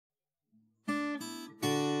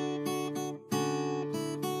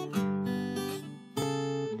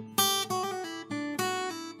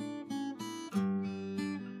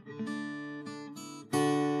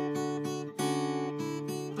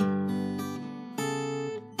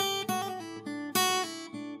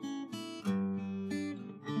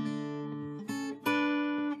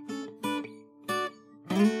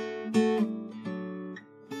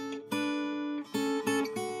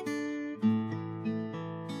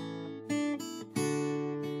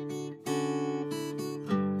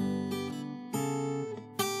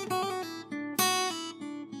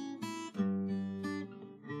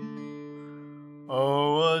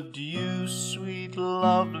Oh, adieu, sweet,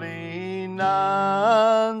 lovely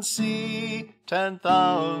Nancy,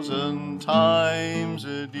 10,000 times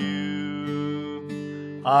adieu.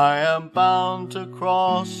 I am bound to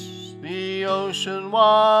cross the ocean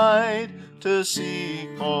wide to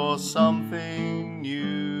seek for something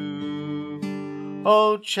new.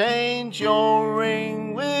 Oh, change your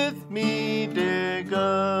ring with me, dear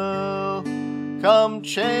girl. Come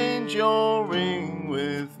change your ring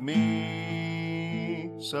with me.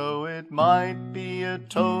 So it might be a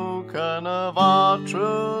token of our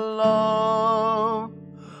true love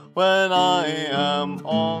when I am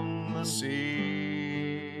on the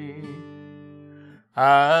sea.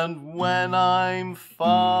 And when I'm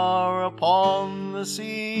far upon the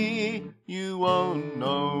sea, you won't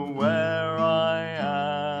know where I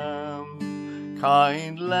am.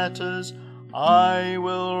 Kind letters I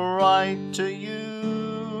will write to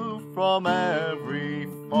you from every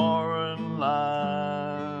foreign land.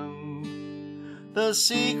 The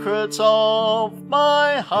secrets of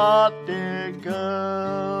my heart, dear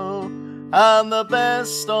girl, and the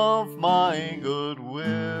best of my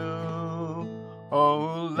goodwill.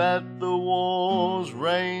 Oh, let the wars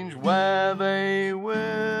range where they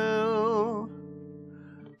will,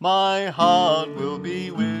 my heart will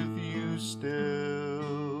be with you still.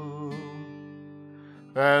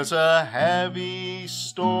 There's a heavy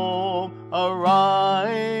storm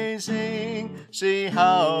arising, see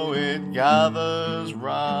how it gathers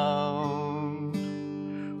round,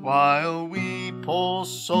 while we poor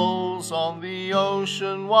souls on the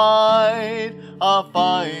ocean wide are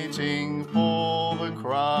fighting for the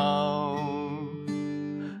crown.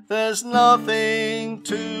 There's nothing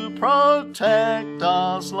to protect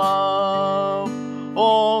us, love,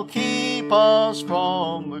 or keep us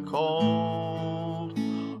from the cold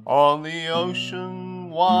on the ocean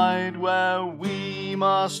wide, where we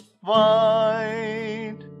must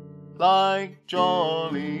fight like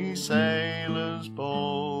jolly sailors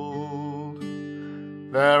bold.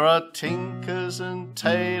 There are tinkers and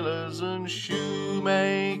tailors and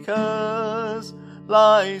shoemakers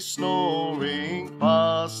lie snoring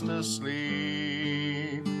fast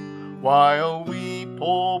asleep, while we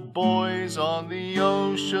poor boys on the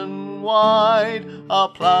ocean wide are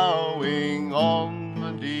ploughing on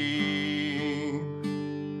the deep.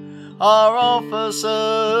 Our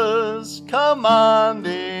officers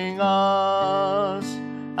commanding us,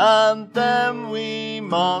 and them we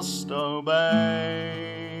must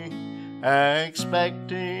obey,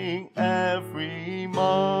 expecting every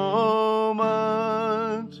moment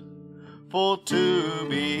for to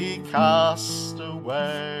be cast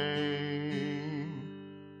away.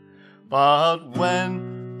 But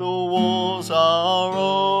when the wars are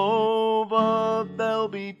over, there'll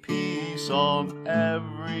be peace on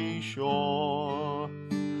every shore.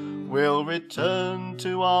 We'll return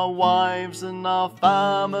to our wives and our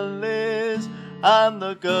families and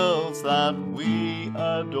the girls that we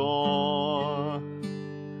adore.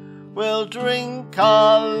 We'll drink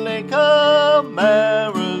our liquor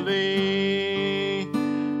merrily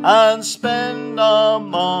and spend our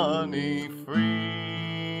money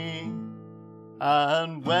free.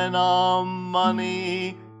 And when our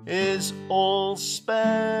money is all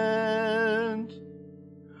spent,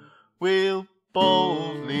 we'll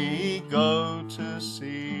boldly go to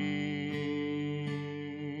sea.